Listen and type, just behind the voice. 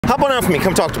Hop on out for me.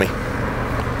 Come talk to me.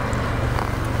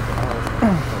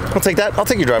 I'll take that. I'll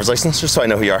take your driver's license just so I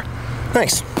know who you are.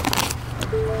 Thanks.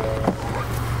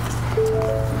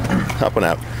 Hop on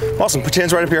out. Awesome. Put your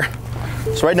hands right up here.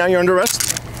 So right now you're under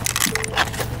arrest.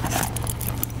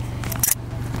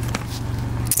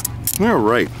 All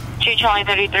right. 2 Charlie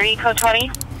 33, code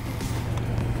 20.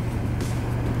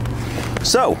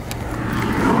 So,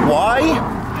 why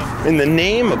in the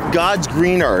name of God's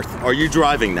green earth are you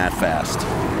driving that fast?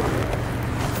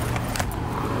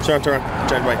 Turn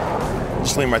right.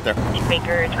 Just lean right there.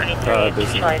 Baker 23, 2 Charlie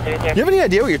 33. Do you have any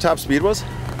idea what your top speed was?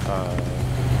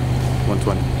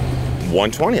 120.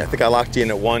 120. I think I locked you in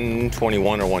at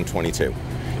 121 or 122. You know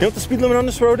what the speed limit on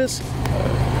this road is?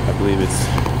 I believe it's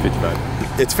 55.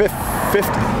 It's 50.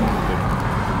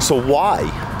 So why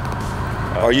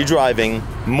are you driving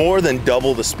more than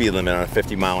double the speed limit on a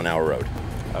 50-mile-an-hour road?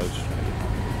 I was just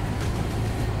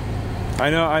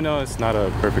trying to... I know it's not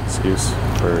a perfect excuse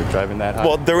for driving that high.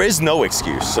 Well, there is no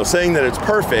excuse. So saying that it's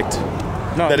perfect,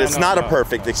 it's not a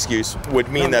perfect excuse would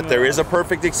mean that there is a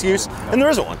perfect excuse, and there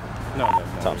isn't one. No.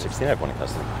 Tom 16, I have one in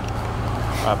custody.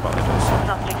 I apologize.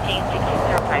 Tom 16,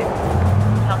 1605.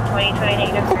 Tom 20, 20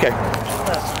 negative. Okay.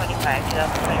 25,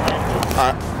 2020.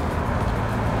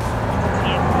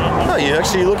 No, you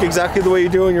actually look exactly the way you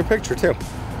do in your picture, too.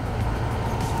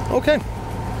 Okay.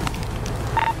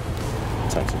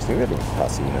 Time 16, we have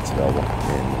posse units available in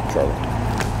Charlie.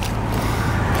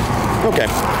 Okay.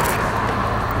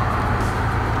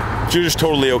 So you're just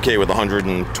totally okay with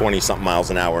 120-something miles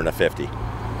an hour in a 50? You're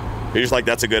just like,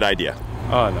 that's a good idea?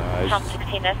 Oh, no. Tom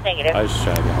 16, that's negative. I was just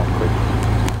trying to get home quick.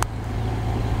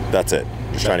 That's it?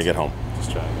 Just trying to get home?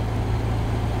 Just trying to get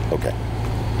home. Okay.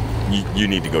 You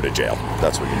need to go to jail.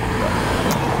 That's what you need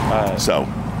to do. So, all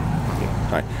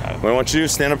right. What I want you to do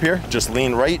is stand up here. Just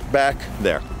lean right back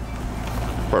there.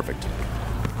 Perfect. Is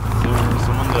there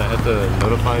someone that I had to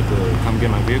notify to come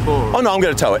get my vehicle? Or? Oh, no, I'm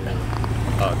going to tow it.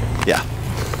 Oh, okay. Yeah.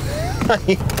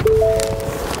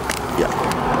 Yeah.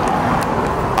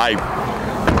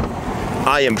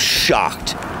 I am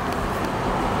shocked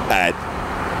at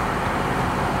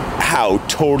how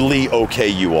totally okay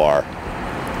you are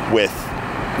with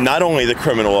not only the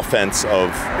criminal offense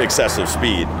of excessive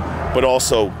speed, but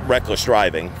also reckless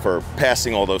driving for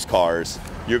passing all those cars.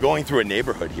 You're going through a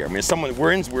neighborhood here. I mean,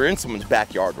 we're in someone's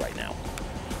backyard right now.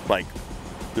 Like,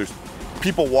 there's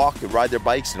people walk and ride their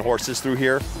bikes and horses through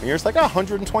here, and you're just like,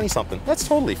 120 something. That's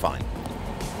totally fine.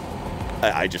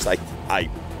 How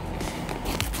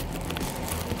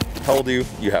old are you?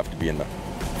 You have to be in the,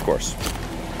 of course.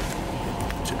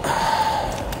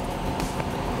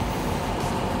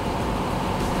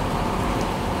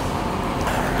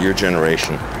 Your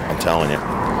generation, I'm telling you.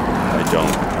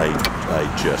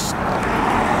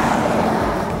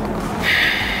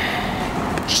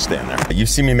 Just stand there. You've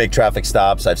seen me make traffic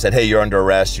stops. I've said, hey, you're under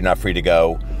arrest. You're not free to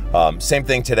go. Same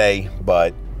thing today,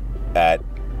 but at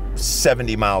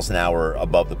 70 miles an hour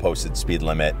above the posted speed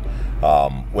limit,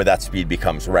 where that speed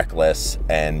becomes reckless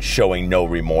and showing no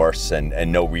remorse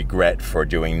and no regret for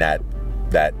doing that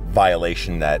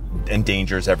violation that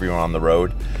endangers everyone on the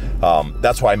road.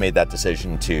 That's why I made that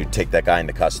decision to take that guy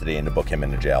into custody and to book him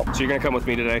into jail. So you're gonna come with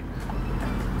me today?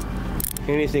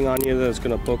 Anything on you that's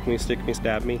gonna poke me, stick me,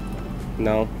 stab me?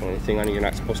 No? Anything on you you're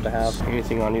not supposed to have?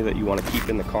 Anything on you that you want to keep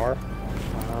in the car?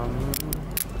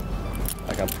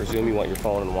 Like, I presume you want your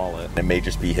phone and wallet. It may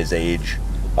just be his age,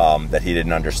 that he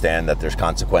didn't understand that there's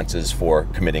consequences for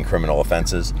committing criminal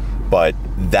offenses. But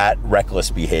that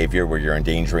reckless behavior where you're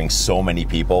endangering so many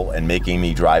people and making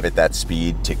me drive at that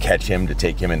speed to catch him, to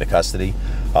take him into custody,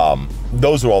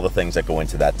 those are all the things that go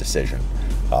into that decision.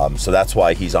 So that's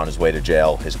why he's on his way to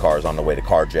jail. His car is on the way to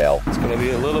car jail. It's gonna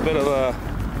be a little bit of a,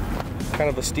 kind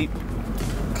of a steep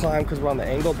climb because we're on the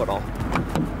angle, but I'll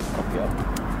help you up.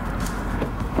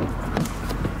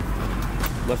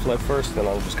 Left leg first, then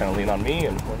I'll just kind of lean on me,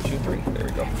 and 1, 2, 3. There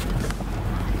we go.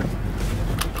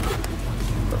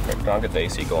 Perfect. I'll get the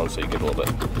AC going so you get a little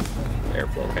bit of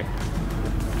airflow, okay?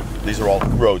 These are all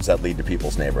roads that lead to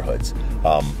people's neighborhoods.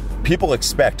 People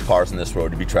expect cars on this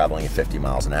road to be traveling at 50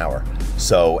 miles an hour.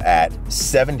 So at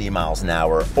 70 miles an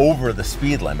hour over the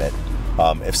speed limit,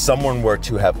 if someone were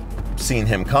to have seen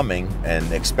him coming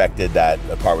and expected that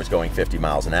a car was going 50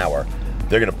 miles an hour,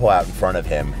 they're going to pull out in front of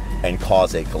him and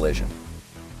cause a collision.